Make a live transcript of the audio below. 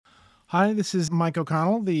Hi, this is Mike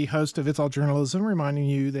O'Connell, the host of It's All Journalism, reminding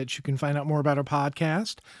you that you can find out more about our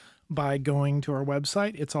podcast by going to our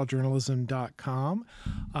website, itsalljournalism.com.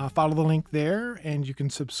 Follow the link there, and you can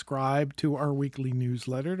subscribe to our weekly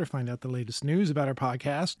newsletter to find out the latest news about our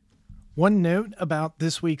podcast. One note about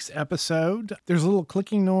this week's episode, there's a little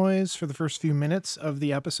clicking noise for the first few minutes of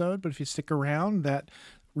the episode, but if you stick around, that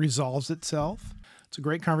resolves itself. It's a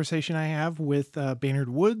great conversation I have with Baynard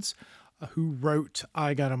Woods, who wrote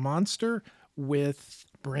I Got a Monster with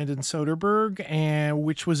Brandon Soderbergh, and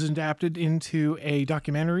which was adapted into a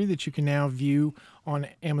documentary that you can now view on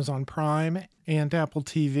Amazon Prime and Apple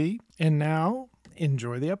TV. And now,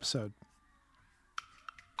 enjoy the episode.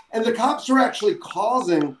 And the cops were actually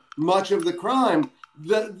causing much of the crime.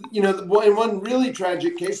 In one really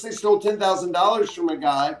tragic case, they stole $10,000 from a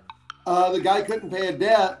guy. The guy couldn't pay a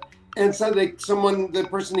debt. And so the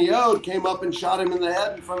person he owed came up and shot him in the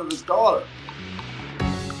head in front of his daughter.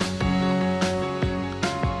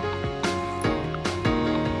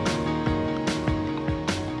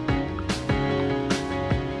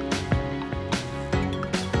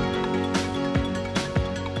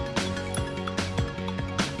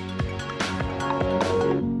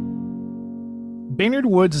 Baynard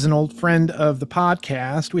Woods is an old friend of the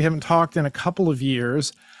podcast. We haven't talked in a couple of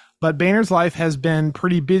years, but Baynard's life has been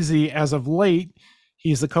pretty busy as of late.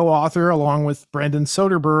 He's the co-author, along with Brandon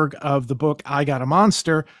Soderbergh, of the book I Got a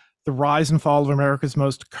Monster, The Rise and Fall of America's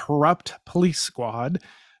Most Corrupt Police Squad,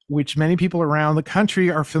 which many people around the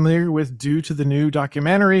country are familiar with due to the new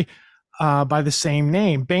documentary by the same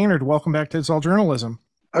name. Baynard, welcome back to It's All Journalism.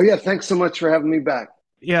 Oh, yeah. Thanks so much for having me back.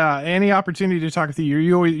 Yeah, any opportunity to talk with you.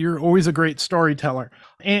 You're always a great storyteller.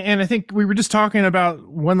 And I think we were just talking about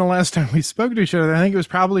when the last time we spoke to each other. I think it was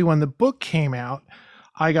probably when the book came out,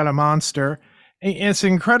 I Got a Monster. And it's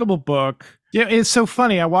an incredible book. Yeah, it's so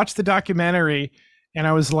funny. I watched the documentary and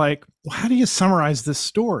I was like, well, how do you summarize this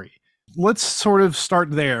story? Let's sort of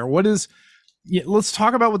start there. Let's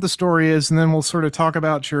talk about what the story is, and then we'll sort of talk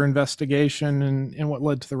about your investigation and what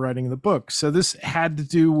led to the writing of the book. So this had to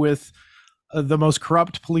do with the most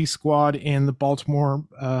corrupt police squad in the Baltimore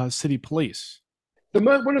City Police.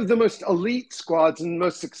 One of the most elite squads and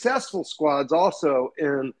most successful squads also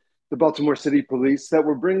in the Baltimore City Police that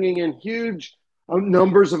were bringing in huge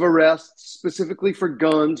numbers of arrests, specifically for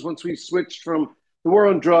guns. Once we switched from the war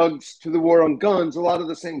on drugs to the war on guns, a lot of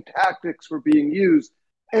the same tactics were being used.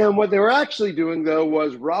 And what they were actually doing, though,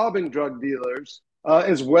 was robbing drug dealers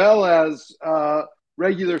as well as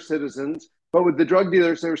regular citizens. But with the drug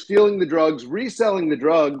dealers, they were stealing the drugs, reselling the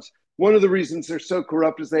drugs. One of the reasons they're so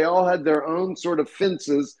corrupt is they all had their own sort of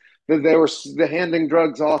fences that they were handing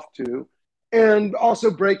drugs off to, and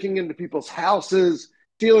also breaking into people's houses,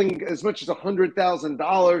 stealing as much as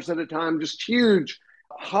 $100,000 at a time, just huge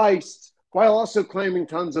heists, while also claiming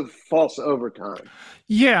tons of false overtime.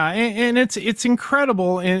 Yeah, and it's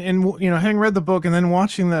incredible. And having read the book and then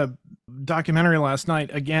watching the documentary last night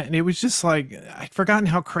again, it was just like I'd forgotten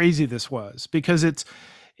how crazy this was, because the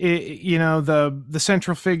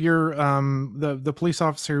central figure, the police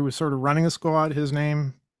officer who was sort of running the squad, his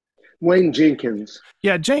name Wayne Jenkins.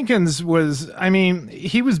 Yeah, Jenkins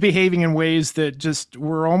he was behaving in ways that just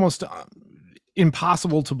were almost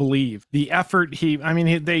impossible to believe. The effort he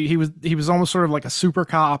was almost sort of like a super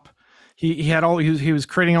cop. He was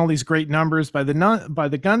creating all these great numbers by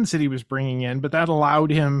the guns that he was bringing in, but that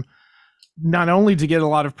allowed him not only to get a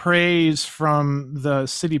lot of praise from the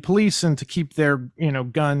city police and to keep their,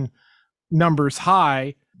 gun numbers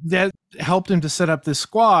high, that helped him to set up this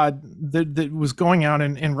squad that was going out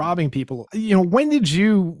and robbing people. When did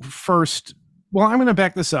you first, well, I'm going to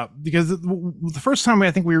back this up, because the first time I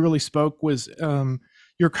think we really spoke was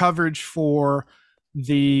your coverage for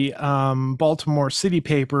the Baltimore City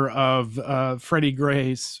paper of Freddie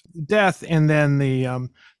Gray's death, and then the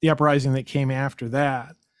uprising that came after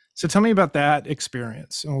that. So tell me about that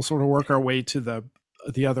experience, and we'll sort of work our way to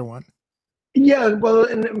the other one. Yeah, well,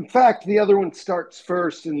 and in fact, the other one starts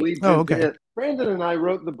first and leads into it. Brandon and I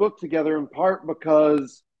wrote the book together in part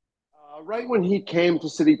because right when he came to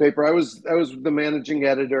City Paper, I was the managing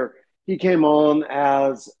editor. He came on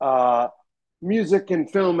as music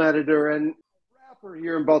and film editor, and a rapper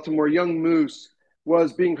here in Baltimore, Young Moose,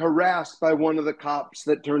 was being harassed by one of the cops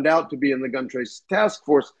that turned out to be in the gun trace task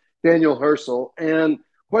force, Daniel Herschel. And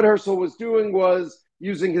what Herschel was doing was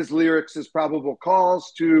using his lyrics as probable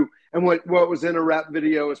cause to, and what was in a rap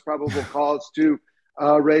video as probable cause to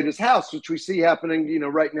raid his house, which we see happening,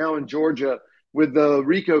 right now in Georgia with the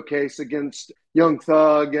RICO case against Young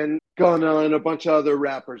Thug and Gunna and a bunch of other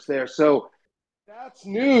rappers there. So that's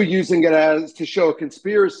new, using it as to show a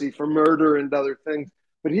conspiracy for murder and other things.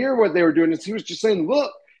 But here what they were doing is he was just saying,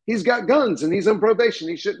 look, he's got guns and he's on probation.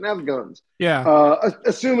 He shouldn't have guns. Yeah.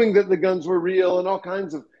 Assuming that the guns were real and all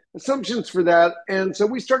kinds of assumptions for that. And so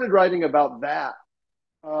we started writing about that.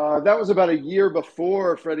 That was about a year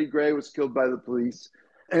before Freddie Gray was killed by the police.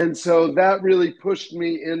 And so that really pushed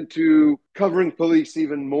me into covering police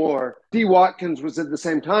even more. D. Watkins was at the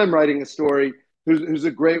same time writing a story, who's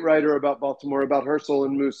a great writer about Baltimore, about Herschel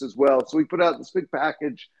and Moose as well. So we put out this big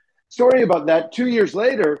package story about that. 2 years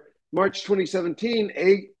later, March 2017,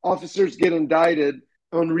 8 officers get indicted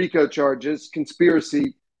on RICO charges,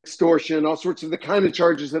 conspiracy, extortion, all sorts of the kind of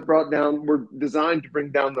charges that were designed to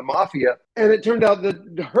bring down the mafia. And it turned out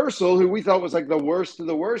that Herschel, who we thought was like the worst of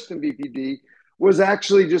the worst in BPD, was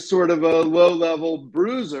actually just sort of a low-level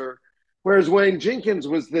bruiser, whereas Wayne Jenkins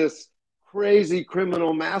was this crazy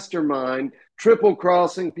criminal mastermind,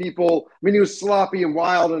 triple-crossing people. I mean, he was sloppy and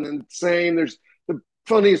wild and insane. There's the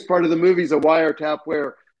funniest part of the movie is a wiretap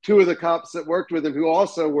where 2 of the cops that worked with him, who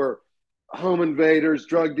also were home invaders,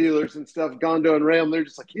 drug dealers and stuff, Gondo and Ram, they're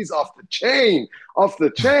just like, he's off the chain, off the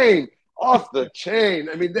chain, off the chain.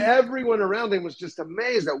 I mean, everyone around him was just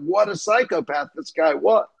amazed at what a psychopath this guy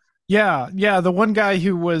was. Yeah, yeah. The one guy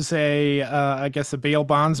who was I guess a bail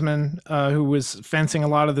bondsman, who was fencing a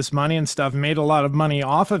lot of this money and stuff, made a lot of money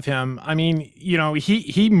off of him. I mean,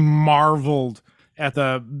 he marveled at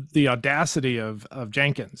the audacity of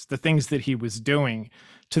Jenkins, the things that he was doing,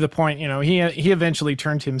 to the point, he eventually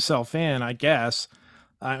turned himself in, I guess.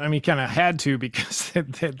 I mean, he kind of had to, because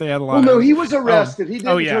they had a lot. Well, no, he was arrested. He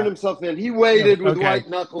didn't yeah. turn himself in. He waited with white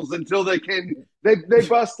knuckles until they came. They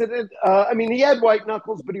busted it. I mean, he had white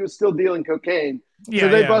knuckles, but he was still dealing cocaine. Yeah, so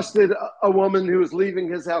they busted a woman who was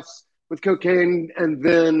leaving his house with cocaine, and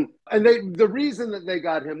the reason that they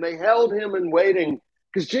got him, they held him in waiting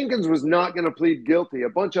because Jenkins was not going to plead guilty. A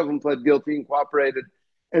bunch of them pled guilty and cooperated,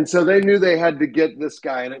 and so they knew they had to get this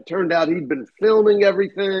guy. And it turned out he'd been filming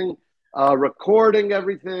everything, recording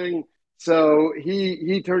everything. So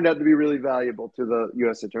he turned out to be really valuable to the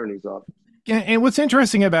U.S. Attorney's Office. And what's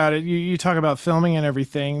interesting about it, you talk about filming and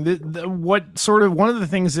everything. One of the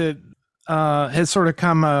things that has sort of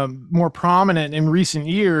come more prominent in recent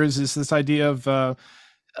years is this idea of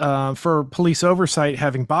for police oversight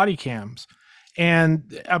having body cams.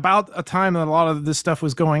 And about a time that a lot of this stuff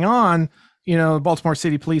was going on, Baltimore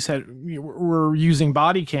City Police were using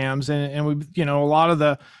body cams, and we, a lot of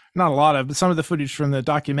not a lot of, but some of the footage from the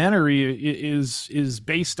documentary is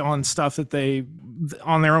based on stuff that they,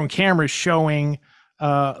 on their own cameras, showing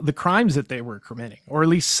the crimes that they were committing, or at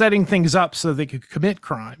least setting things up so they could commit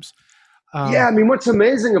crimes. Yeah, I mean, what's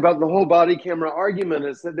amazing about the whole body camera argument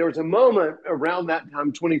is that there was a moment around that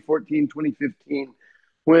time, 2014, 2015,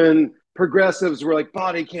 when progressives were like,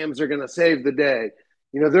 body cams are going to save the day.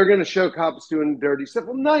 They're going to show cops doing dirty stuff.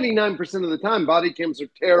 Well, 99% of the time, body cams are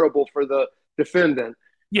terrible for the defendant.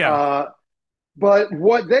 Yeah. But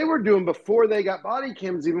what they were doing before they got body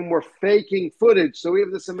cams even were faking footage. So we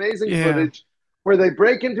have this amazing footage where they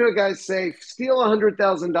break into a guy's safe, steal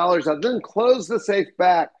 $100,000 out, then close the safe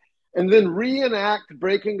back, and then reenact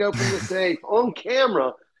breaking open the safe on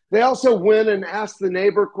camera. They also went and asked the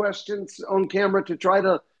neighbor questions on camera to try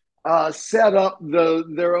to set up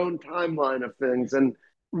their own timeline of things, and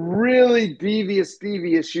really devious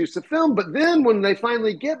use of film. But then when they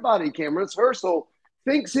finally get body cameras, Herschel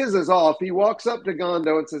thinks his is off. He walks up to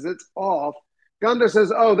Gondo and says, it's off. Gondo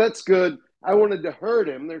says, oh, that's good. I wanted to hurt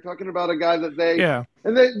him. They're talking about a guy that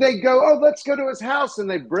and they go, oh, let's go to his house. And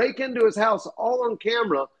they break into his house all on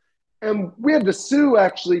camera. And we had to sue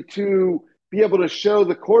actually to be able to show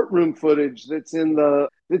the courtroom footage that's in the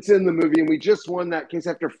movie. And we just won that case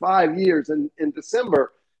after 5 years in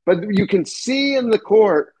December. But you can see in the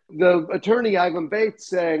court, the attorney, Ivan Bates,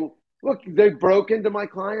 saying, look, they broke into my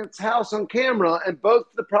client's house on camera, and both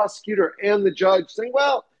the prosecutor and the judge saying,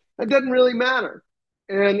 well, that doesn't really matter.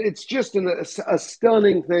 And it's just a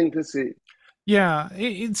stunning thing to see. Yeah.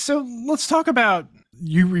 So let's talk about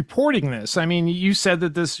you reporting this. I mean, you said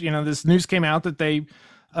that this news came out that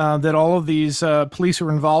that all of these police who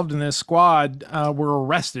were involved in this squad were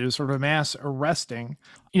arrested. It was sort of a mass arresting.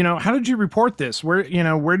 How did you report this? Where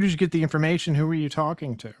did you get the information? Who were you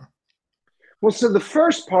talking to? Well, so the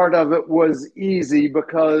first part of it was easy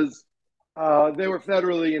because they were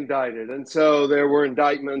federally indicted. And so there were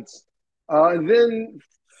indictments. And then,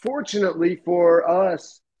 fortunately for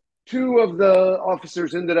us, 2 of the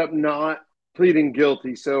officers ended up not pleading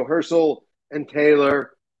guilty. So Herschel and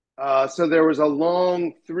Taylor. So there was a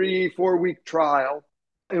long 3-4 week trial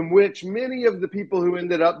in which many of the victims who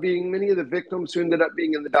ended up being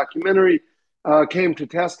in the documentary came to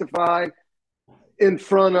testify in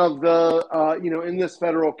front of in this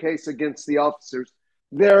federal case against the officers.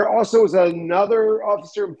 There also was another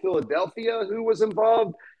officer in Philadelphia who was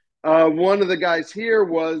involved. One of the guys here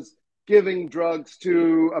was giving drugs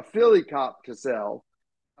to a Philly cop to sell,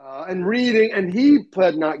 and reading, and he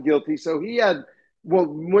pled not guilty. So he had, well,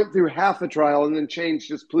 went through half a trial and then changed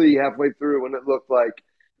his plea halfway through when it looked like,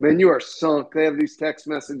 man, you are sunk. They have these text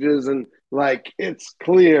messages and like it's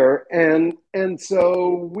clear. And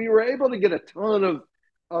so we were able to get a ton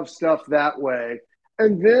of stuff that way.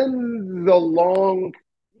 And then the long,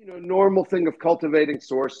 normal thing of cultivating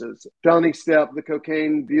sources. Johnny Stepp, the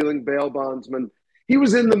cocaine dealing bail bondsman, he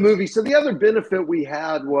was in the movie. So the other benefit we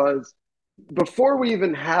had was before we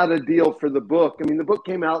even had a deal for the book. I mean, the book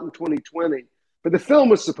came out in 2020, but the film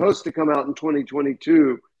was supposed to come out in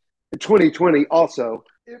 2022, 2020 also.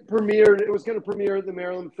 It was going to premiere at the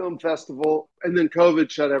Maryland Film Festival, and then COVID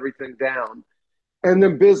shut everything down. And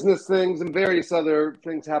then business things and various other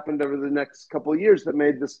things happened over the next couple of years that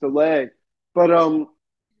made this delay. But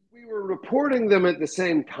we were reporting them at the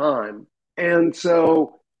same time. And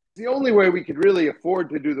so the only way we could really afford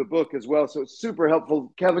to do the book as well. So it's super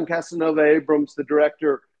helpful. Kevin Casanova Abrams, the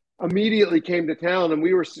director, immediately came to town, and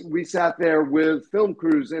we sat there with film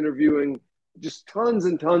crews interviewing just tons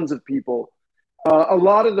and tons of people. A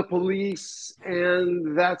lot of the police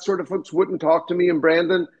and that sort of folks wouldn't talk to me and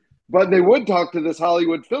Brandon, but they would talk to this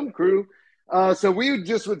Hollywood film crew. So we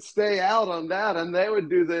just would stay out on that, and they would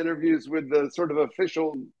do the interviews with the sort of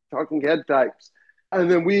official talking head types. And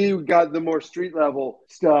then we got the more street level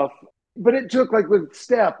stuff. But it took, like with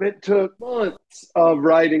Stepp, it took months of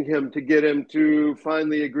writing him to get him to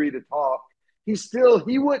finally agree to talk. He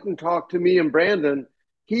wouldn't talk to me and Brandon.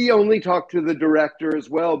 He only talked to the director as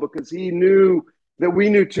well because he knew that we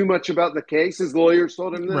knew too much about the case. His lawyers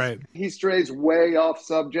told him this. Right. He strays way off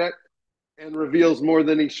subject and reveals more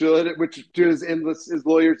than he should, which to his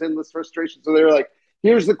lawyers' endless frustration. So they're like,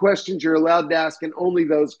 here's the questions you're allowed to ask, and only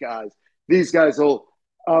those guys. These guys will.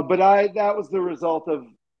 That was the result of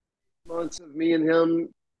months of me and him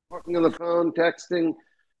talking on the phone, texting,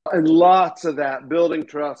 and lots of that, building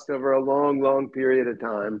trust over a long, long period of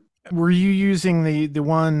time. Were you using the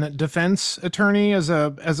one defense attorney as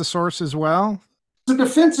a source as well? The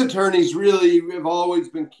defense attorneys really have always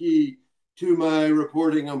been key to my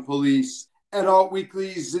reporting on police. At alt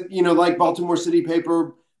weeklies, like Baltimore City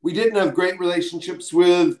Paper, we didn't have great relationships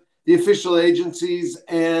with the official agencies,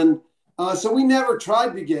 and so we never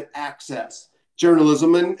tried to get access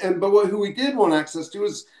journalism. But who we did want access to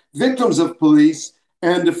is victims of police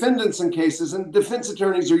and defendants in cases. And defense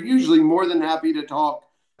attorneys are usually more than happy to talk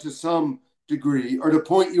to some degree or to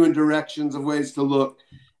point you in directions of ways to look.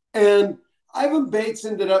 And Ivan Bates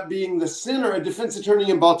ended up being the center, a defense attorney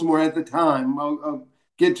in Baltimore at the time. I'll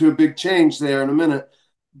get to a big change there in a minute.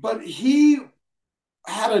 But he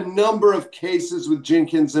had a number of cases with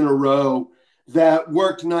Jenkins in a row that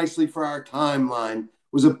worked nicely for our timeline,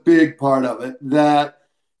 was a big part of it, that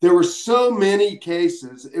there were so many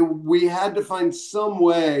cases, we had to find some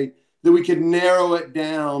way that we could narrow it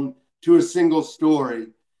down to a single story.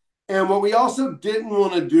 And what we also didn't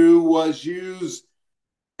want to do was use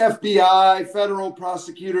FBI, federal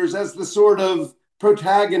prosecutors as the sort of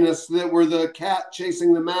protagonists that were the cat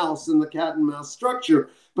chasing the mouse in the cat and mouse structure,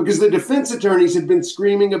 because the defense attorneys had been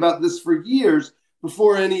screaming about this for years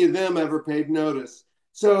before any of them ever paid notice.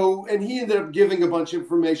 So, and he ended up giving a bunch of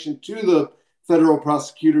information to the federal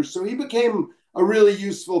prosecutors. So he became a really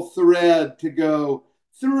useful thread to go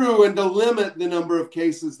through and to limit the number of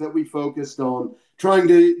cases that we focused on, trying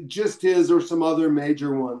to just his or some other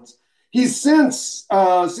major ones. He's since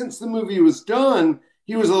the movie was done,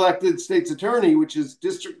 he was elected state's attorney, which is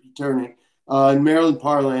district attorney in Maryland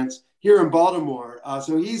parlance here in Baltimore.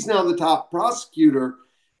 So he's now the top prosecutor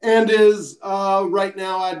and is right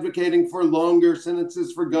now advocating for longer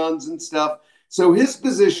sentences for guns and stuff. So his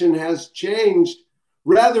position has changed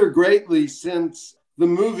rather greatly since the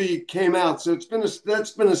movie came out. So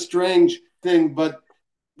that's been a strange thing. But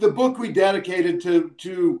the book we dedicated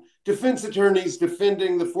to defense attorneys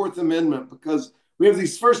defending the Fourth Amendment, because we have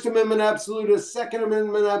these First Amendment absolutists, Second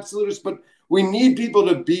Amendment absolutists, but we need people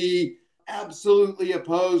to be absolutely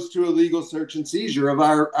opposed to a legal search and seizure of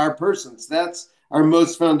our persons. That's our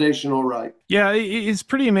most foundational right. Yeah, it's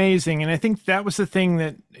pretty amazing. And I think that was the thing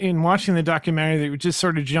that in watching the documentary that just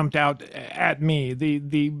sort of jumped out at me,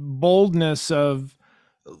 the boldness of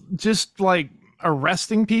just like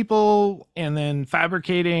arresting people and then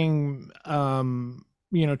fabricating,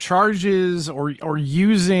 charges or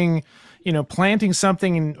using, planting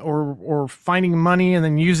something or finding money and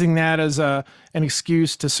then using that as an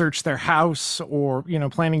excuse to search their house, or,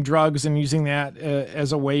 planting drugs and using that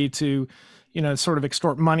as a way to, sort of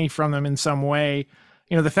extort money from them in some way.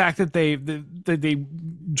 the fact that they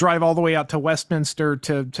drive all the way out to Westminster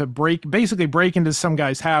to basically break into some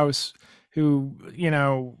guy's house who,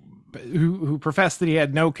 who professed that he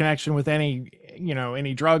had no connection with any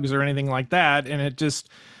drugs or anything like that. And it just,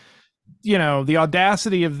 the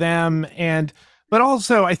audacity of them. But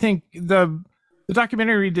also I think the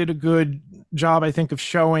documentary did a good job, I think, of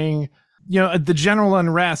showing, the general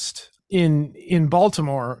unrest in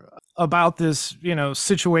Baltimore about this,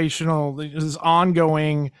 this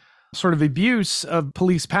ongoing sort of abuse of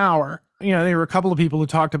police power. There were a couple of people who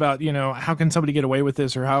talked about, how can somebody get away with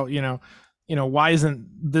this, or how, why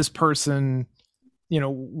isn't this person,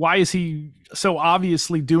 why is he so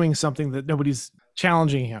obviously doing something that nobody's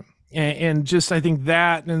challenging him? And just, I think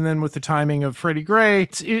that, and then with the timing of Freddie Gray,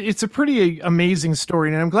 it's a pretty amazing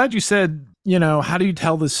story. And I'm glad you said, how do you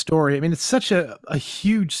tell this story? I mean, it's such a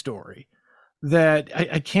huge story that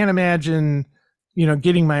I can't imagine,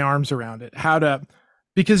 getting my arms around it.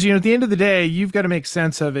 Because, at the end of the day, you've got to make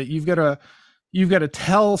sense of it. You've got to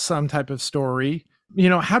tell some type of story.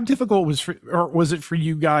 How difficult was it for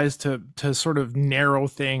you guys to sort of narrow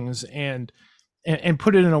things and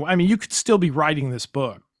put it I mean, you could still be writing this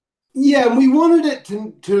book. Yeah, we wanted it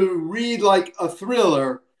to read like a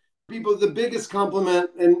thriller. The biggest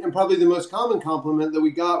compliment, and probably the most common compliment that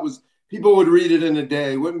we got, was people would read it in a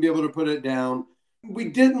day, wouldn't be able to put it down. We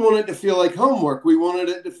didn't want it to feel like homework. We wanted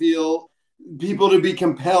it to feel people to be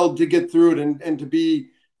compelled to get through it, and to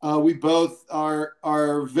be, we both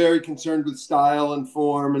are very concerned with style and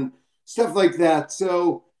form and stuff like that.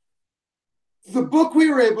 So the book, we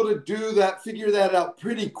were able to figure that out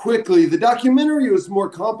pretty quickly. The documentary was more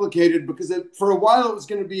complicated because for a while it was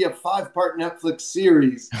going to be a 5-part Netflix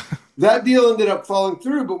series. That deal ended up falling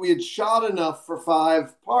through, but we had shot enough for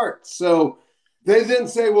 5 parts. So they then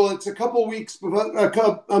say, well, it's a couple weeks,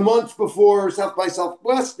 a month before South by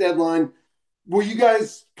Southwest deadline. Will you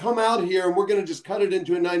guys come out here and we're going to just cut it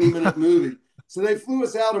into a 90-minute movie? So they flew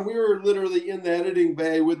us out, and we were literally in the editing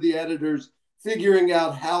bay with the editors figuring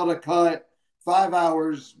out how to cut 5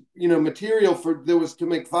 hours, material that was to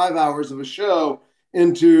make 5 hours of a show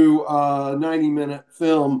into a 90-minute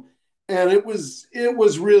film. And it was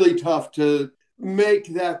really tough to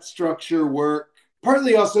make that structure work,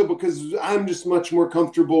 partly also because I'm just much more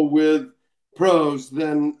comfortable with prose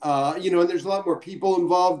than, and there's a lot more people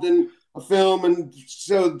involved in a film, and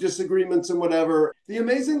so disagreements and whatever. The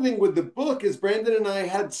amazing thing with the book is Brandon and I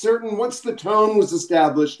had once the tone was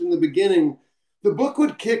established in the beginning, the book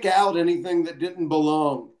would kick out anything that didn't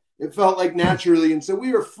belong. It felt like naturally. And so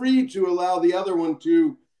we were free to allow the other one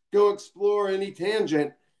to go explore any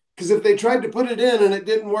tangent. Because if they tried to put it in and it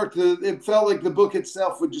didn't work, it felt like the book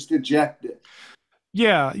itself would just eject it.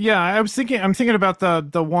 Yeah. I'm thinking about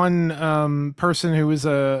the one person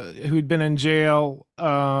who'd been in jail,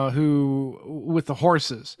 who with the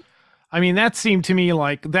horses. I mean, that seemed to me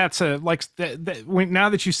like now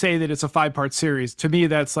that you say that it's a 5-part series, to me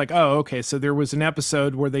that's like, oh, okay, so there was an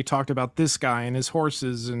episode where they talked about this guy and his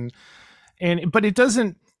horses, but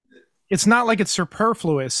it's not like it's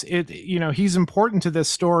superfluous. He's important to this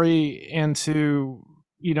story and to,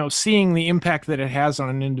 seeing the impact that it has on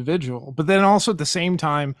an individual. But then also at the same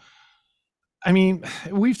time, I mean,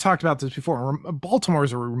 we've talked about this before. Baltimore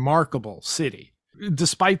is a remarkable city.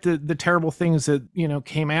 Despite the terrible things that,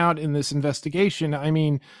 came out in this investigation, I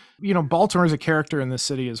mean, Baltimore is a character in this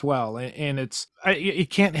city as well. And it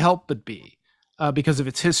can't help but be because of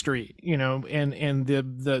its history, and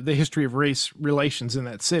the history of race relations in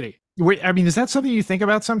that city. I mean, is that something you think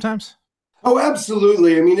about sometimes? Oh,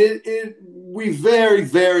 absolutely. I mean, we very,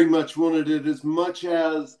 very much wanted it, as much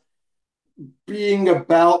as being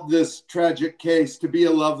about this tragic case, to be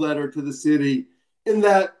a love letter to the city, in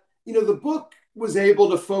that, the book was able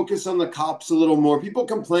to focus on the cops a little more. People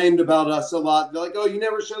complained about us a lot. They're like, oh, you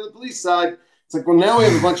never show the police side. It's like, well, now we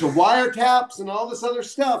have a bunch of wiretaps and all this other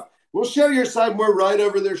stuff. We'll show your side. We're right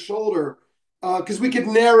over their shoulder, because we could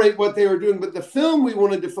narrate what they were doing. But the film, we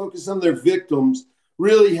wanted to focus on their victims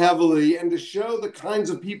really heavily, and to show the kinds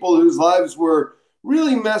of people whose lives were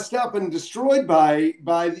really messed up and destroyed by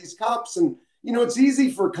these cops. And, it's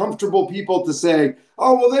easy for comfortable people to say,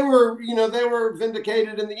 oh, well, they were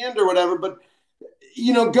vindicated in the end or whatever. But,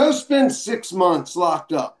 go spend 6 months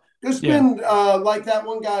locked up. Go spend, like that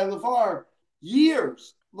one guy, LeVar,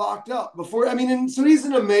 years locked up before. I mean, and so he's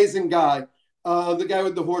an amazing guy, the guy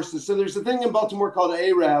with the horses. So there's a thing in Baltimore called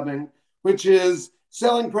Arabbing, which is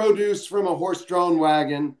selling produce from a horse-drawn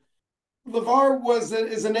wagon. LeVar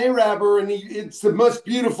is an Arabber, and it's the most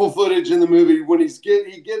beautiful footage in the movie when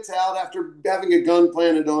he gets out after having a gun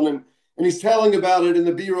planted on him, and he's telling about it, and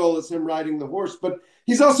the B-roll is him riding the horse. But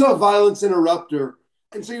he's also a violence interrupter.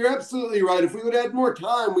 And so you're absolutely right. If we would have had more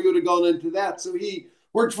time, we would have gone into that. So he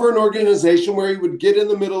worked for an organization where he would get in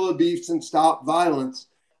the middle of beefs and stop violence.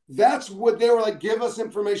 That's what they were like, give us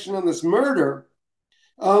information on this murder,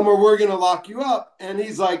 or we're going to lock you up. And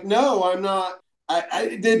he's like, no, I'm not.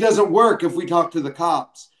 It doesn't work if we talk to the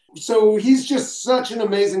cops. So he's just such an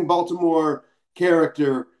amazing Baltimore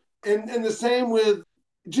character. And the same with,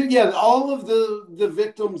 yeah, all of the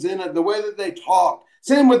victims in it, the way that they talk.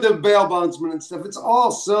 Same with the bail bondsman and stuff. It's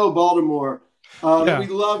all so Baltimore that we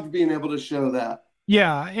loved being able to show that.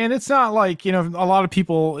 Yeah, and it's not like, you know, a lot of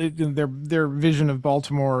people, their vision of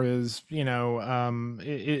Baltimore is, you know,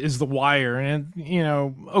 is The Wire, and, you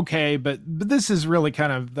know, okay, but this is really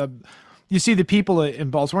kind of you see the people in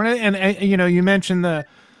Baltimore, and you know, you mentioned the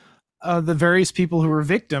various people who were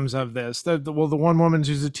victims of this. The one woman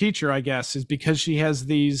who's a teacher, I guess, is because she has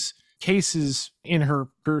these cases in her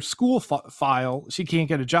school file, she can't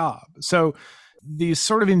get a job. So these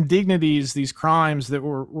sort of indignities, these crimes that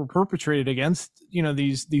were perpetrated against, you know,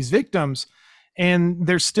 these victims, and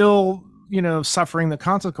they're still, you know, suffering the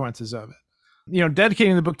consequences of it. You know,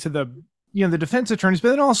 dedicating the book to the, you know, the defense attorneys, but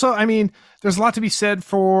then also, I mean, there's a lot to be said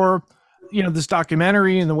for, you know, this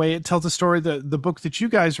documentary and the way it tells the story. The book that you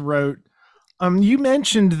guys wrote, you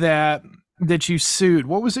mentioned that you sued.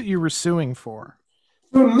 What was it you were suing for?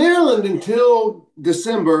 So in Maryland, until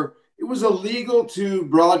December, it was illegal to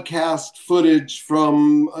broadcast footage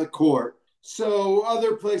from a court. So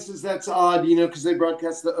other places, that's odd, you know, because they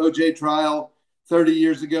broadcast the OJ trial 30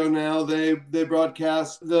 years ago now. They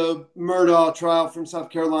broadcast the Murdaugh trial from South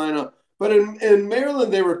Carolina. But in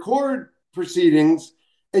Maryland, they record proceedings,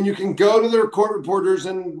 and you can go to the court reporters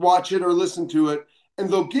and watch it or listen to it. And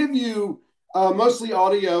they'll give you mostly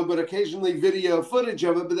audio, but occasionally video footage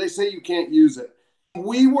of it, but they say you can't use it.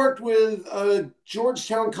 We worked with a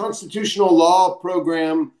Georgetown constitutional law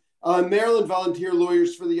program, Maryland Volunteer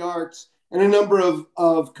Lawyers for the Arts, and a number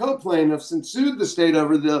of co-plaintiffs, and sued the state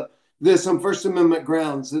over this on First Amendment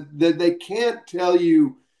grounds, that they can't tell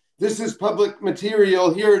you this is public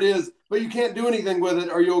material, here it is, but you can't do anything with it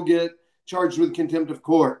or you'll get charged with contempt of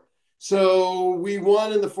court. So we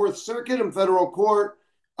won in the Fourth Circuit in federal court.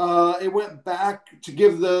 It went back to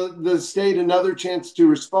give the state another chance to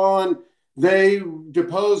respond. They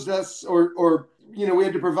deposed us, or you know, we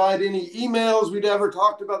had to provide any emails we'd ever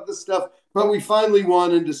talked about this stuff, but we finally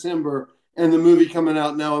won in December, and the movie coming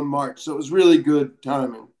out now in March. So it was really good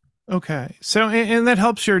timing. Okay. So, and that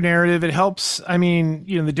helps your narrative. It helps, I mean,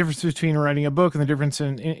 you know, the difference between writing a book and the difference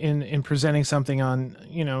in presenting something on,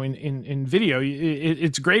 you know, in video.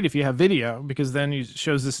 It's great if you have video, because then it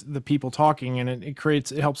shows the people talking, and it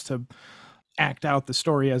helps to act out the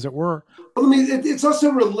story, as it were. I mean, it's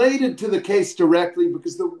also related to the case directly,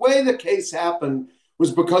 because the way the case happened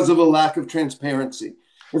was because of a lack of transparency.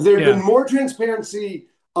 If there had been more transparency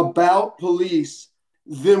about police,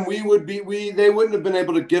 then they wouldn't have been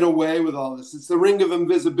able to get away with all this. It's the ring of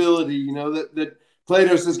invisibility, you know, that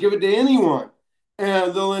Plato says, give it to anyone,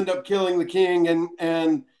 and they'll end up killing the king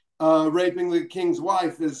and raping the king's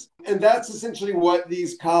wife. And that's essentially what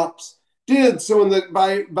these cops did. So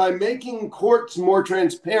by making courts more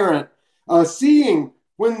transparent, seeing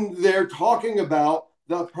when they're talking about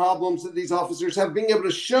the problems that these officers have, being able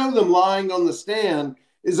to show them lying on the stand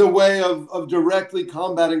is a way of directly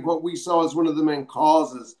combating what we saw as one of the main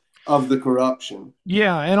causes of the corruption.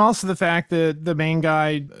 Yeah, and also the fact that the main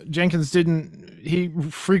guy, Jenkins, he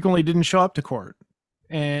frequently didn't show up to court.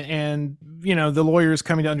 And you know, the lawyers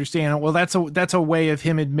coming to understand, well, that's a way of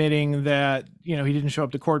him admitting that, you know, he didn't show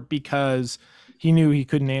up to court because he knew he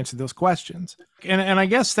couldn't answer those questions. And I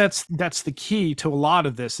guess that's the key to a lot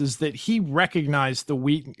of this, is that he recognized the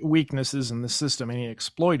weaknesses in the system and he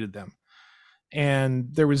exploited them. And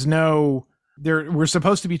there were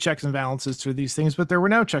supposed to be checks and balances for these things, but there were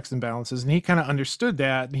no checks and balances. And he kind of understood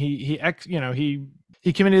that. And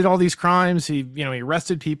he committed all these crimes. He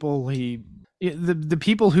arrested people. The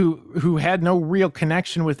people who had no real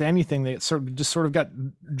connection with anything, they sort of got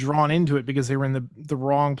drawn into it because they were in the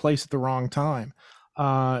wrong place at the wrong time.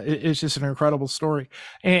 It's just an incredible story.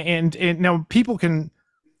 And now people can,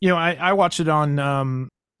 you know, I watched it on,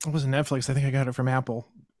 it wasn't Netflix. I think I got it from Apple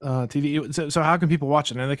TV. So how can people watch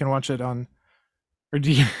it? And they can watch it on, or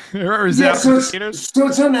do you, or is that so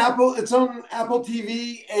it's on Apple. It's on Apple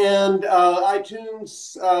TV and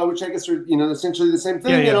iTunes, which I guess are, you know, essentially the same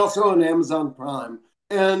thing, and also on Amazon Prime.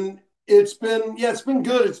 And it's been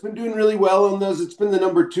good. It's been doing really well on those. It's been the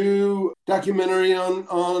number 2 documentary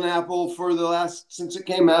on Apple since it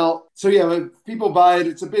came out. So yeah, if people buy it,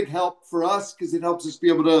 it's a big help for us because it helps us be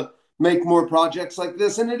able to make more projects like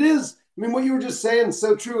this. And it is, I mean, what you were just saying is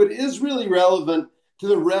so true. It is really relevant to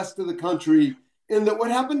the rest of the country in that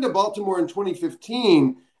what happened to Baltimore in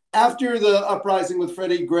 2015, after the uprising with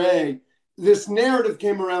Freddie Gray, this narrative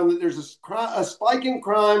came around that there's a spike in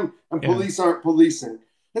crime and police aren't policing.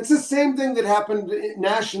 It's the same thing that happened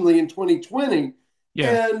nationally in 2020.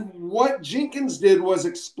 Yeah. And what Jenkins did was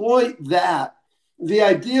exploit that. The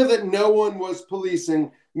idea that no one was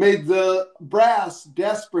policing made the brass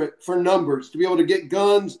desperate for numbers to be able to get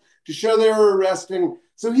guns, to show they were arresting.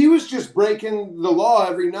 So he was just breaking the law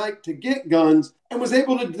every night to get guns and was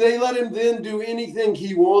able to, they let him then do anything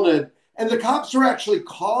he wanted. And the cops were actually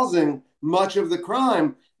causing much of the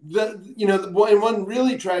crime. In one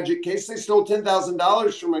really tragic case, they stole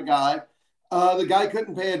 $10,000 from a guy. The guy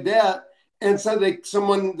couldn't pay a debt. And so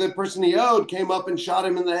the person he owed came up and shot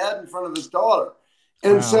him in the head in front of his daughter.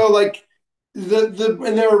 And wow. So like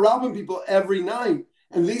and they were robbing people every night.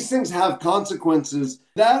 And these things have consequences.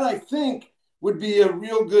 That, I think, would be a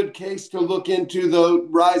real good case to look into the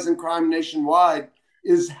rise in crime nationwide,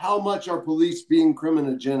 is how much are police being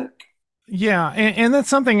criminogenic? Yeah, and that's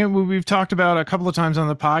something we've talked about a couple of times on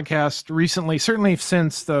the podcast recently, certainly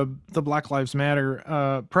since the Black Lives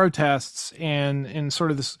Matter protests and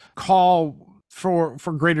sort of this call for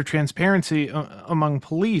greater transparency among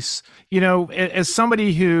police. As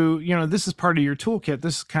somebody who, this is part of your toolkit,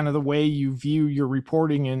 this is kind of the way you view your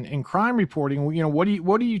reporting and crime reporting. What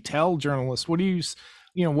do you tell journalists? What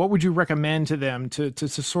would you recommend to them to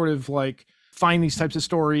sort of like find these types of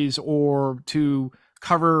stories or to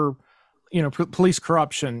cover police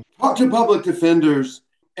corruption? Talk to public defenders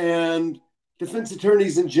and defense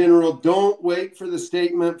attorneys in general. Don't wait for the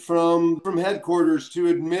statement from headquarters to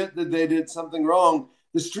admit that they did something wrong.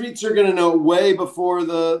 The streets are going to know way before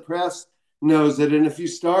the press knows it. And if you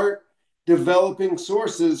start developing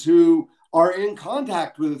sources who are in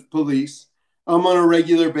contact with police on a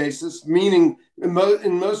regular basis, meaning in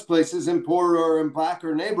most places in poorer or in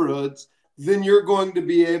blacker neighborhoods, then you're going to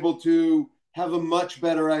be able to have a much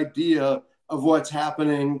better idea of what's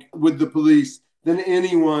happening with the police than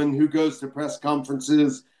anyone who goes to press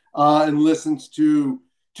conferences and listens to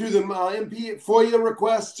them. FOIA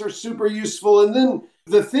requests are super useful. And then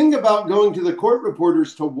the thing about going to the court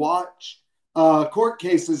reporters to watch court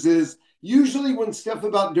cases is usually when stuff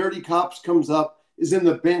about dirty cops comes up is in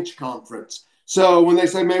the bench conference. So when they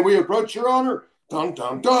say, "May we approach, Your Honor?" Dun,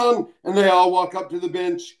 dun, dun. And they all walk up to the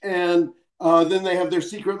bench and then they have their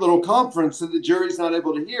secret little conference that the jury's not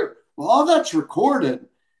able to hear. Well, all that's recorded.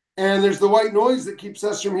 And there's the white noise that keeps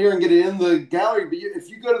us from hearing it in the gallery. But if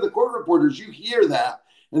you go to the court reporters, you hear that.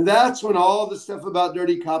 And that's when all the stuff about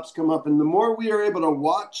dirty cops come up. And the more we are able to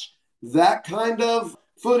watch that kind of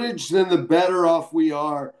footage, then the better off we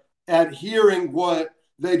are at hearing what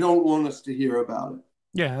they don't want us to hear about it.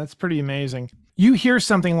 Yeah, that's pretty amazing. You hear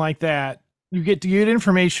something like that, you get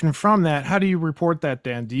information from that. How do you report that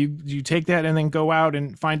then? Do you take that and then go out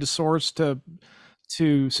and find a source to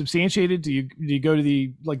substantiate it? Do you go to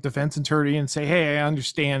the defense attorney and say, "Hey, I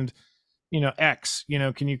understand, X,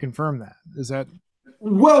 can you confirm that?" Is that?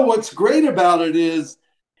 Well, what's great about it is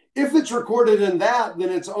if it's recorded in that, then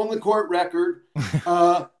it's on the court record.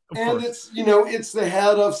 And it's the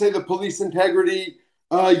head of, say, the police integrity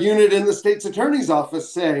unit in the state's attorney's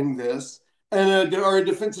office saying this, and or a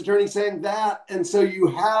defense attorney saying that. And so you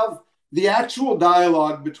have the actual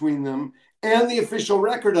dialogue between them and the official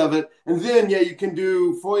record of it. And then, you can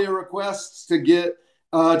do FOIA requests to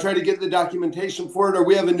try to get the documentation for it. Or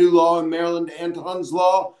we have a new law in Maryland, Anton's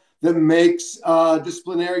law, that makes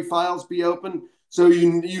disciplinary files be open. So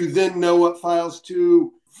you then know what files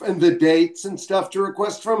to and the dates and stuff to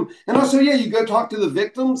request from. And also, you go talk to the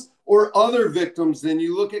victims or other victims. Then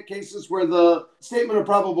you look at cases where the statement of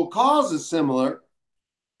probable cause is similar.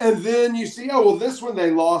 And then you see, oh, well, this one they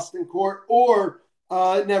lost in court or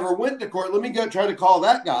it never went to court. Let me go try to call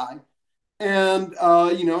that guy. And,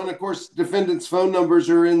 and of course, defendants' phone numbers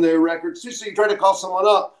are in their records too. So you try to call someone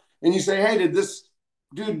up and you say, "Hey, did this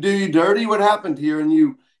dude do you dirty? What happened here?" And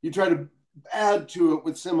you try to add to it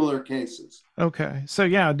with similar cases. Okay. So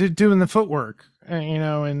doing the footwork,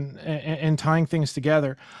 and tying things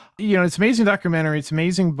together. It's an amazing documentary. It's an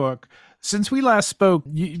amazing book. Since we last spoke,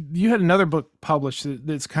 you had another book published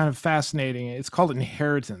that's kind of fascinating. It's called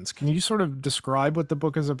Inheritance. Can you sort of describe what the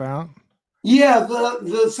book is about? Yeah,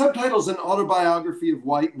 the subtitle's An Autobiography of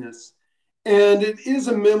Whiteness. And it is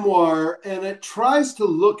a memoir, and it tries to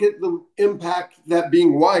look at the impact that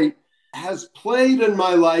being white has played in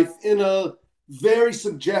my life in a very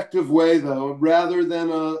subjective way, though, rather than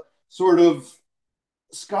a sort of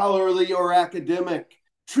scholarly or academic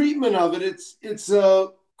treatment of it. It's a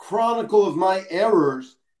chronicle of my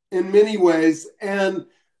errors in many ways. And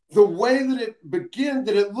the way that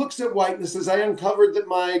it looks at whiteness is I uncovered that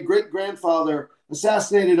my great-grandfather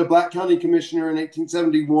assassinated a Black County commissioner in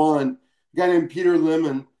 1871, a guy named Peter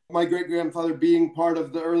Lemon. My great grandfather being part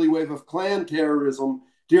of the early wave of Klan terrorism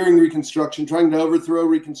during Reconstruction, trying to overthrow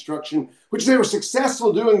Reconstruction, which they were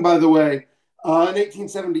successful doing, by the way. In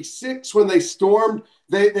 1876, when they stormed,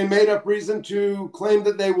 they made up reason to claim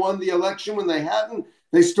that they won the election when they hadn't.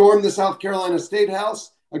 They stormed the South Carolina State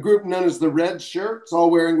House, a group known as the Red Shirts,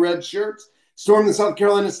 all wearing red shirts, stormed the South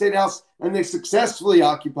Carolina State House, and they successfully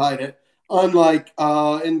occupied it. Unlike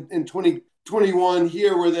in 2021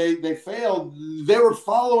 here, where they failed, they were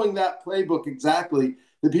following that playbook exactly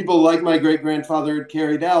that people like my great grandfather had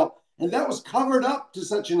carried out. And that was covered up to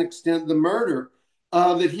such an extent, the murder,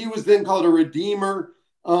 that he was then called a redeemer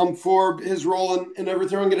for his role in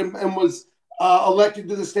overthrowing it, and was elected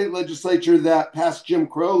to the state legislature that passed Jim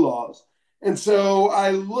Crow laws. And so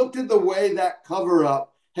I looked at the way that cover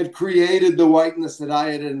up had created the whiteness that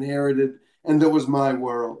I had inherited and that was my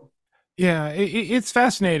world. Yeah, it's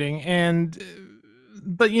fascinating. And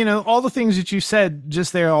but all the things that you said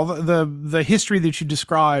just there, all the history that you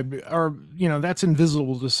described are, that's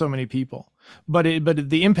invisible to so many people. But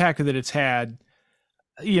the impact that it's had,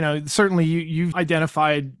 certainly you've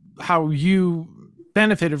identified how you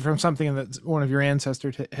benefited from something that one of your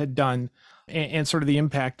ancestors had done, and sort of the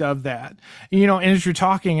impact of that. And as you're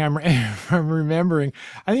talking, I'm remembering,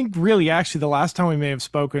 I think really actually the last time we may have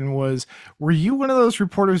spoken were you one of those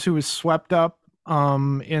reporters who was swept up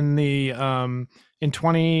in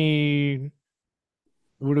 20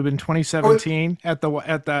 would have been 2017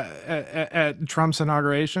 at Trump's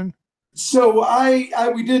inauguration?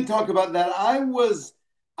 So we did talk about that.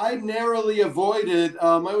 I narrowly avoided.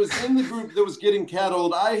 I was in the group that was getting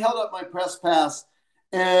kettled. I held up my press pass,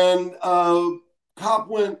 and a cop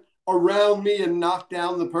went around me and knocked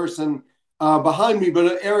down the person behind me.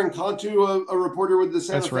 But Aaron Cantu, a reporter with the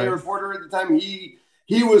Santa Fe Reporter at the time, he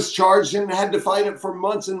was charged and had to fight it for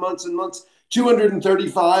months and months and months.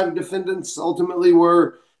 235 defendants ultimately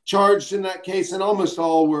were charged in that case, and almost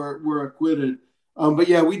all were acquitted. But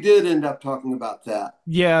yeah, we did end up talking about that.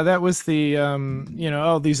 Yeah, that was the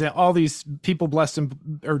all these people dressed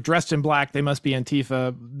in black, they must be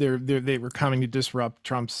Antifa. They were coming to disrupt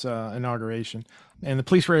Trump's inauguration, and the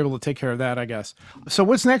police were able to take care of that, I guess. So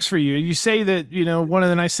what's next for you? You say that one of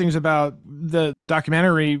the nice things about the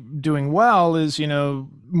documentary doing well is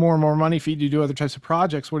more and more money for you to do other types of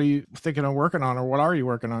projects. What are you thinking of working on, or what are you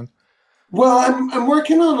working on? Well, I'm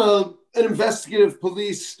working on an investigative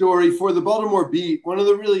police story for the Baltimore Beat. One of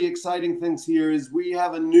the really exciting things here is we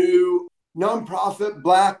have a new nonprofit,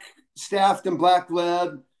 Black staffed and Black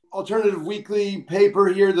led alternative weekly paper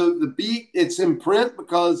here, the Beat. It's in print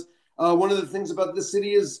because one of the things about this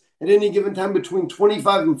city is at any given time between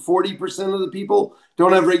 25 and 40% of the people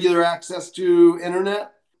don't have regular access to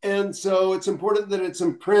internet. And so it's important that it's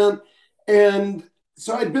in print. And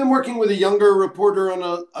so I'd been working with a younger reporter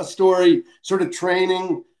on a story, sort of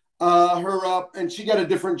training her up, and she got a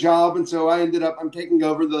different job. And so I'm taking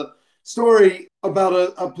over the story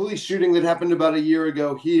about a police shooting that happened about a year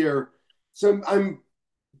ago here. So I'm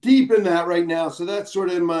deep in that right now. So that's sort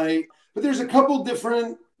of but there's a couple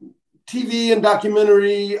different TV and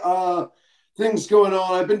documentary things going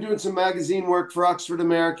on. I've been doing some magazine work for Oxford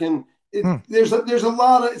American. There's a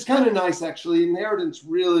lot of, it's kind of nice actually. Inheritance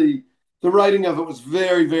really, the writing of it was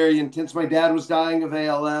very, very intense. My dad was dying of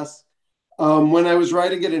ALS when I was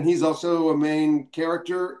writing it, and he's also a main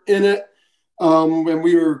character in it. And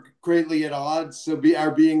we were greatly at odds. So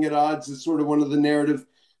our being at odds is sort of one of the narrative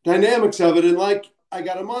dynamics of it. And like I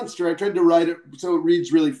Got a Monster, I tried to write it so it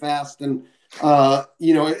reads really fast and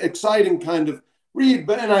exciting kind of read.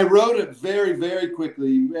 And I wrote it very, very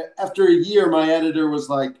quickly. After a year, my editor was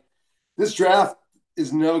like, "This draft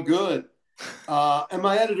is no good." And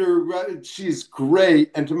my editor, she's great.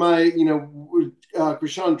 And to my,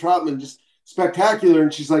 Krishan Trotman, just spectacular.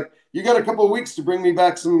 And she's like, "You got a couple of weeks to bring me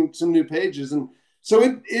back some new pages." And so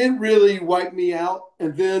it really wiped me out.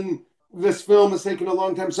 And then this film has taken a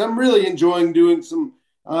long time. So I'm really enjoying doing some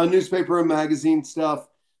newspaper and magazine stuff,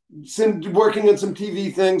 working on some TV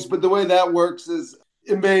things. But the way that works is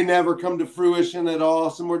it may never come to fruition at all.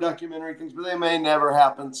 Some more documentary things, but they may never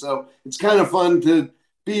happen. So it's kind of fun to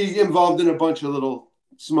be involved in a bunch of little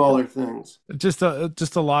smaller things. Just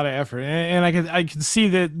a lot of effort, and I can see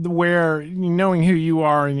that where, knowing who you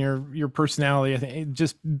are and your personality, I think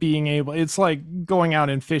just being able, it's like going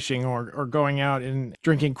out and fishing or going out and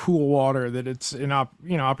drinking cool water, that it's an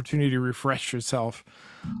opportunity to refresh yourself,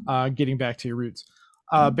 getting back to your roots.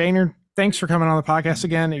 Boehnert, thanks for coming on the podcast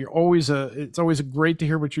again. It's always great to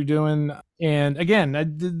hear what you're doing. And again,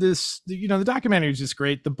 the documentary is just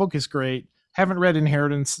great. The book is great. Haven't read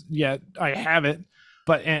Inheritance yet. I have it,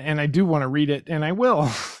 but and I do want to read it, and I will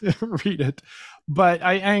read it. But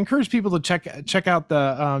I encourage people to check out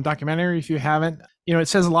the documentary if you haven't. It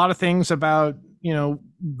says a lot of things about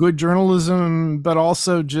good journalism, but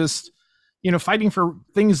also just fighting for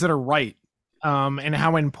things that are right, and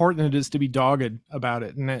how important it is to be dogged about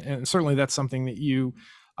it. And certainly that's something that you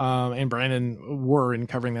and Brandon were in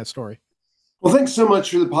covering that story. Well, thanks so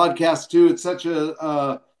much for the podcast too. It's such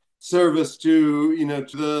a service to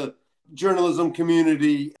to the journalism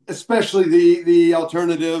community, especially the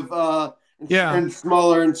alternative and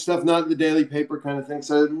smaller and stuff, not the daily paper kind of thing.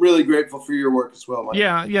 So I'm really grateful for your work as well, Mike.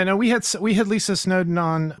 Yeah. No, we had Lisa Snowden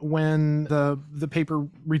on when the paper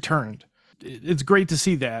returned. It's great to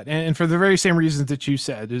see that, and for the very same reasons that you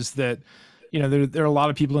said, is that there are a lot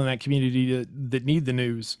of people in that community that need the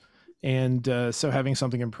news, and so having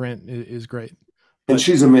something in print is great. And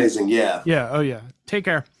she's amazing. Yeah. Oh yeah. Take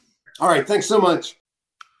care. All right. Thanks so much.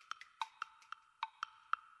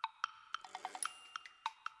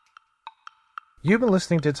 You've been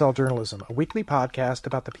listening to It's All Journalism, a weekly podcast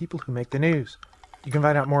about the people who make the news. You can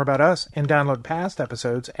find out more about us and download past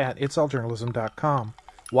episodes at itsalljournalism.com.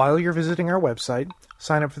 While you're visiting our website,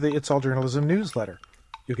 sign up for the It's All Journalism newsletter.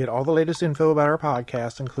 You'll get all the latest info about our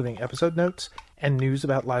podcast, including episode notes and news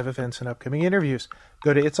about live events and upcoming interviews.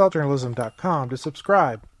 Go to itsalljournalism.com to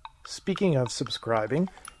subscribe. Speaking of subscribing,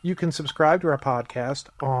 you can subscribe to our podcast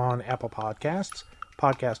on Apple Podcasts,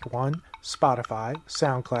 Podcast One, Spotify,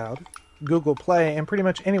 SoundCloud, Google Play, and pretty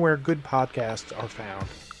much anywhere good podcasts are found.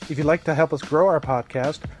 If you'd like to help us grow our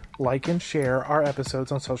podcast, like and share our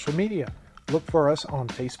episodes on social media. Look for us on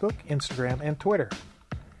Facebook, Instagram, and Twitter.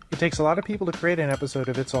 It takes a lot of people to create an episode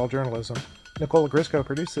of It's All Journalism. Nicola Grisco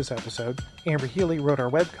produced this episode, Amber Healy wrote our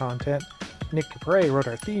web content, Nick Capre wrote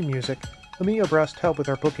our theme music, Emilio Brust helped with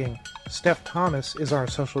our booking, Steph Thomas is our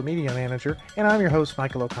social media manager, and I'm your host,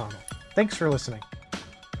 Michael O'Connell. Thanks for listening.